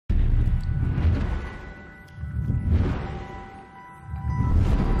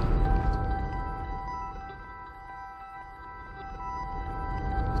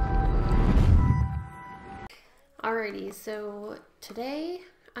Alrighty, so today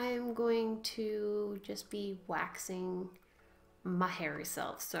I am going to just be waxing my hairy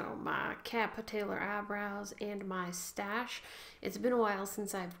self. So my cat patalar eyebrows and my stash. It's been a while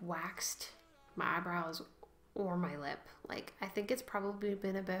since I've waxed my eyebrows or my lip. Like, I think it's probably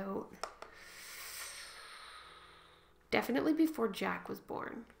been about, definitely before Jack was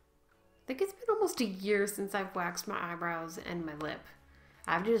born. I think it's been almost a year since I've waxed my eyebrows and my lip.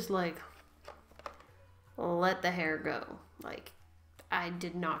 I've just like let the hair go. Like, I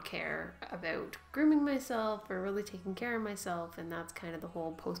did not care about grooming myself or really taking care of myself, and that's kind of the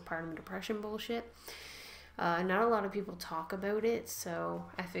whole postpartum depression bullshit. Not a lot of people talk about it, so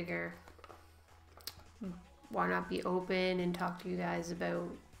I figure why not be open and talk to you guys about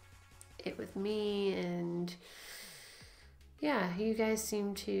it with me. And yeah, you guys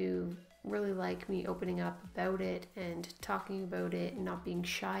seem to really like me opening up about it and talking about it and not being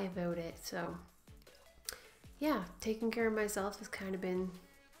shy about it. So yeah, taking care of myself has kind of been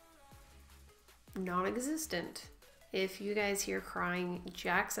non-existent. If you guys hear crying,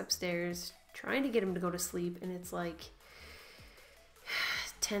 Jack's upstairs trying to get him to go to sleep, and it's like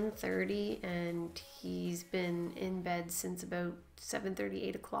 10:30 and he's been in bed since about 7:30,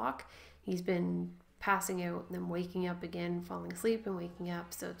 8 o'clock. He's been passing out and then waking up again, falling asleep and waking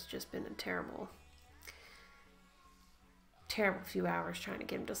up. So it's just been a terrible few hours trying to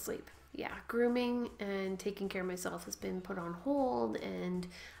get him to sleep. Yeah, grooming and taking care of myself has been put on hold, and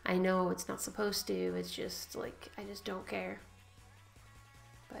I know it's not supposed to. It's just like, I just don't care.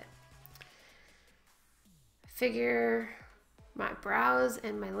 But I figure my brows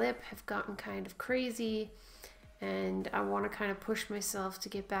and my lip have gotten kind of crazy, and I want to kind of push myself to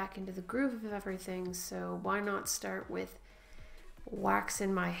get back into the groove of everything. So why not start with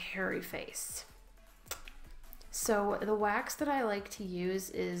waxing my hairy face? So the wax that I like to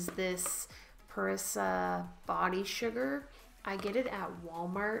use is this Parissa body sugar. I get it at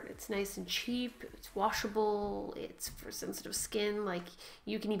Walmart. It's nice and cheap. It's washable. It's for sensitive skin. Like,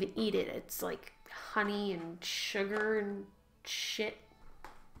 you can even eat it. It's like honey and sugar and shit.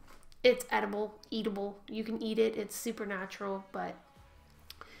 It's edible, eatable. You can eat it. It's super natural, but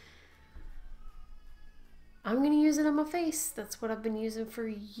I'm going to use it on my face. That's what I've been using for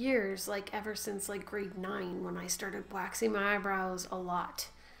years, like ever since like grade 9 when I started waxing my eyebrows a lot.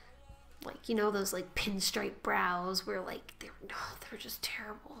 Like, you know, those like pinstripe brows where like they're just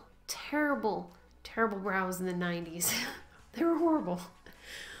terrible brows in the 90s. They were horrible.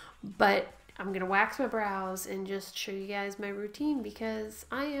 But I'm going to wax my brows and just show you guys my routine because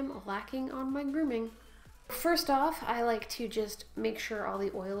I am lacking on my grooming. First off, I like to just make sure all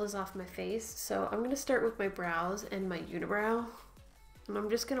the oil is off my face. So I'm going to start with my brows and my unibrow. And I'm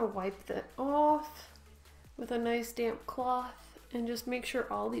just going to wipe that off with a nice damp cloth and just make sure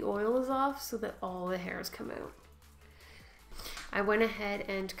all the oil is off so that all the hairs come out. I went ahead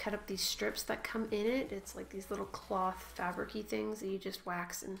and cut up these strips that come in it. It's like these little cloth fabric-y things that you just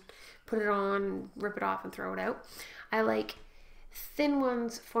wax and put it on, rip it off and throw it out. I like thin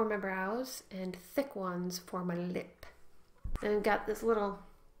ones for my brows and thick ones for my lip. And I've got this little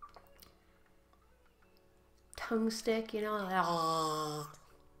tongue stick, you know, like,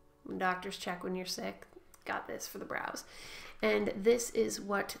 when doctors check when you're sick. Got this for the brows. And this is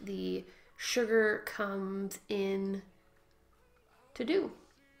what the sugar comes in to do.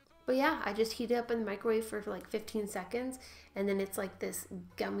 But yeah, I just heat it up in the microwave for like 15 seconds, and then it's like this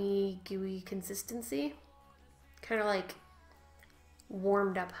gummy, gooey consistency. Kind of like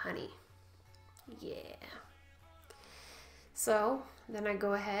warmed up honey. Yeah. So then I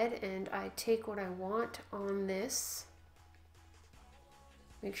go ahead and I take what I want on this.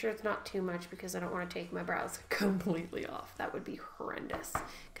 Make sure it's not too much because I don't want to take my brows completely off. That would be horrendous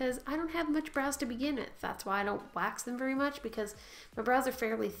because I don't have much brows to begin with. That's why I don't wax them very much, because my brows are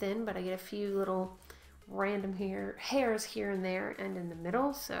fairly thin, but I get a few little random hairs here and there and in the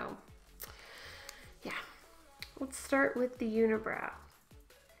middle. So yeah. Let's start with the unibrow.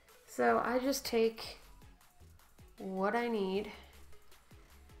 So I just take what I need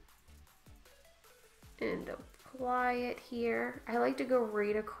and apply it here. I like to go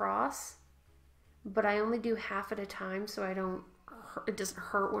right across, but I only do half at a time so it doesn't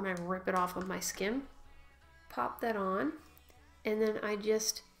hurt when I rip it off of my skin. Pop that on, and then I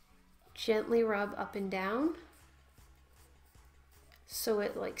just gently rub up and down so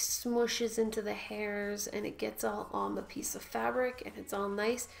it like smushes into the hairs and it gets all on the piece of fabric and it's all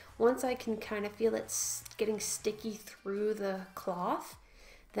nice. Once I can kind of feel it getting sticky through the cloth,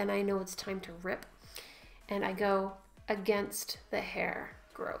 then I know it's time to rip. And I go against the hair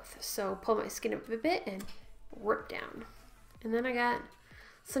growth. So pull my skin up a bit and rip down. And then I got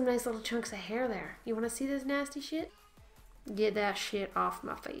Some nice little chunks of hair there. You want to see this nasty shit? Get that shit off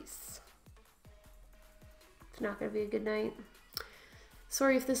my face. It's not going to be a good night.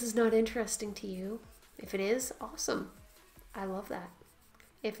 Sorry if this is not interesting to you. If it is, awesome. I love that.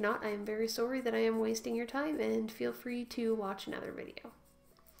 If not, I am very sorry that I am wasting your time, and feel free to watch another video.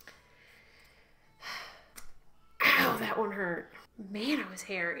 Ow, that one hurt. Man, it was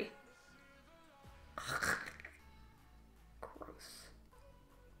hairy. Gross.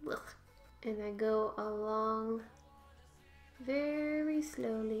 Ugh. And I go along very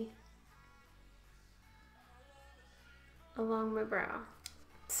slowly along my brow.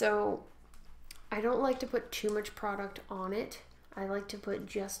 So I don't like to put too much product on it. I like to put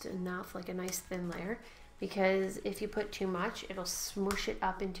just enough, like a nice thin layer, because if you put too much, it'll smush it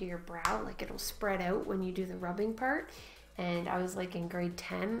up into your brow, like it'll spread out when you do the rubbing part. And I was like in grade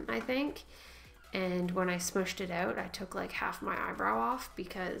 10, I think. And when I smushed it out, I took like half my eyebrow off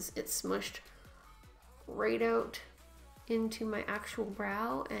because it smushed right out into my actual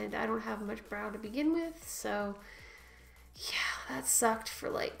brow, and I don't have much brow to begin with. So yeah, that sucked for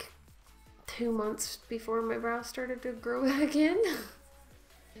like 2 months before my brow started to grow back in.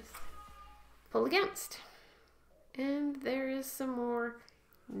 Pull against. And there is some more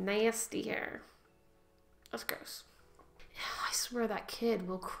nasty hair. That's gross. I swear that kid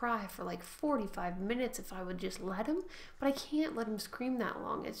will cry for like 45 minutes if I would just let him, but I can't let him scream that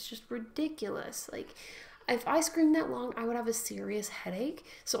long. It's just ridiculous. Like, if I screamed that long, I would have a serious headache,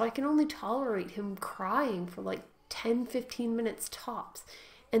 so I can only tolerate him crying for like 10-15 minutes tops.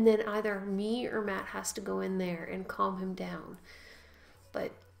 And then either me or Matt has to go in there and calm him down.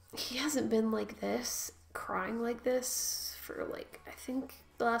 But he hasn't been like this, crying like this, for like, I think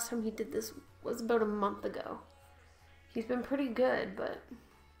the last time he did this was about a month ago. He's been pretty good, but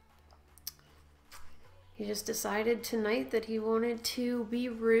he just decided tonight that he wanted to be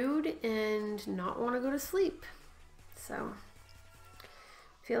rude and not want to go to sleep. So I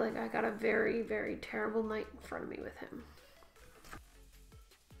feel like I got a very, very terrible night in front of me with him.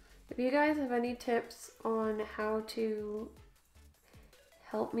 If you guys have any tips on how to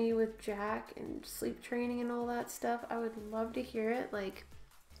help me with Jack and sleep training and all that stuff, I would love to hear it. Like,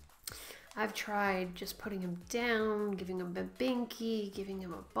 I've tried just putting him down, giving him a binky, giving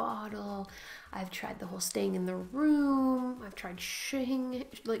him a bottle. I've tried the whole staying in the room. I've tried shushing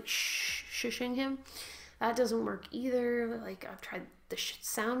him. That doesn't work either. Like, I've tried the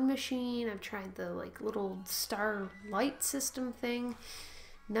sound machine. I've tried the like little star light system thing.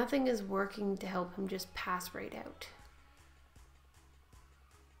 Nothing is working to help him just pass right out.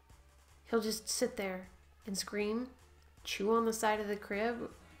 He'll just sit there and scream, chew on the side of the crib,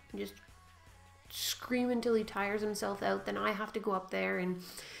 and just scream until he tires himself out. Then I have to go up there and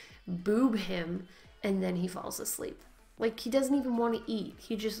boob him, and then he falls asleep. Like, he doesn't even want to eat.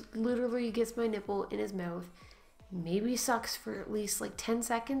 He just literally gets my nipple in his mouth, maybe sucks for at least like 10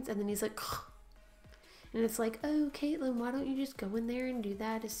 seconds, and then he's like, and it's like, oh, Caitlyn, why don't you just go in there and do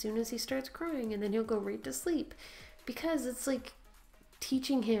that as soon as he starts crying, and then he'll go right to sleep. Because it's like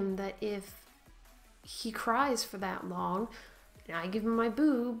teaching him that if he cries for that long, and I give him my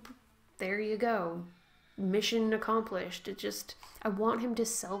boob, there you go. Mission accomplished. It just, I want him to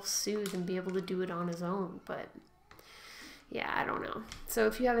self-soothe and be able to do it on his own, but yeah, I don't know. So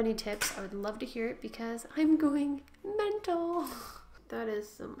if you have any tips, I would love to hear it because I'm going mental. That is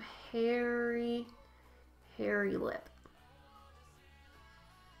some hairy, hairy lip.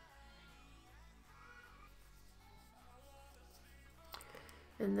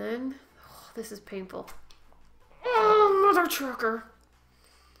 And then, oh, this is painful. Oh, mother trucker.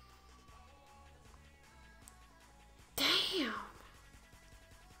 Damn.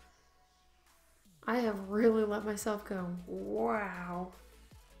 I have really let myself go. Wow.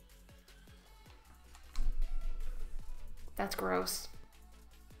 That's gross.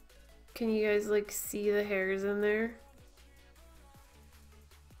 Can you guys like see the hairs in there?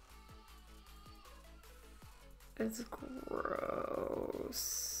 It's gross.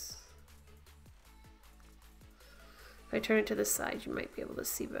 If I turn it to the side, you might be able to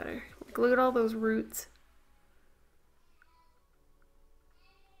see better. Like, look at all those roots.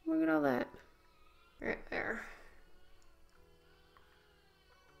 Look at all that. Right there.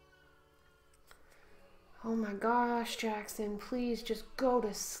 Oh my gosh, Jackson, please just go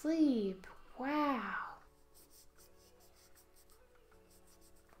to sleep. Wow.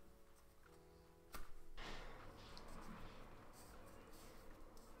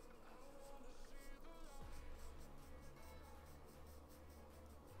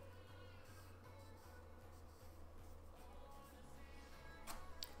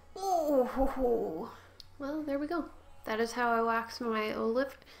 Oh, well, there we go. that is how I wax my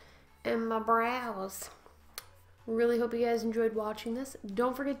lift and my brows. Really hope you guys enjoyed watching this.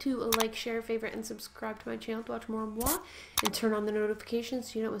 Don't forget to like, share, favorite, and subscribe to my channel to watch more moi, and turn on the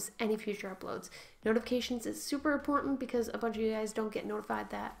notifications so you don't miss any future uploads. Notifications is super important because a bunch of you guys don't get notified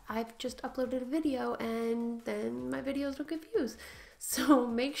that I've just uploaded a video and then my videos don't get views. So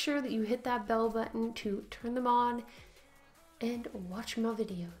make sure that you hit that bell button to turn them on and watch my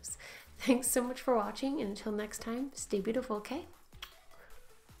videos. Thanks so much for watching, and until next time, stay beautiful, okay?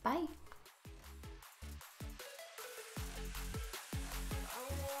 Bye.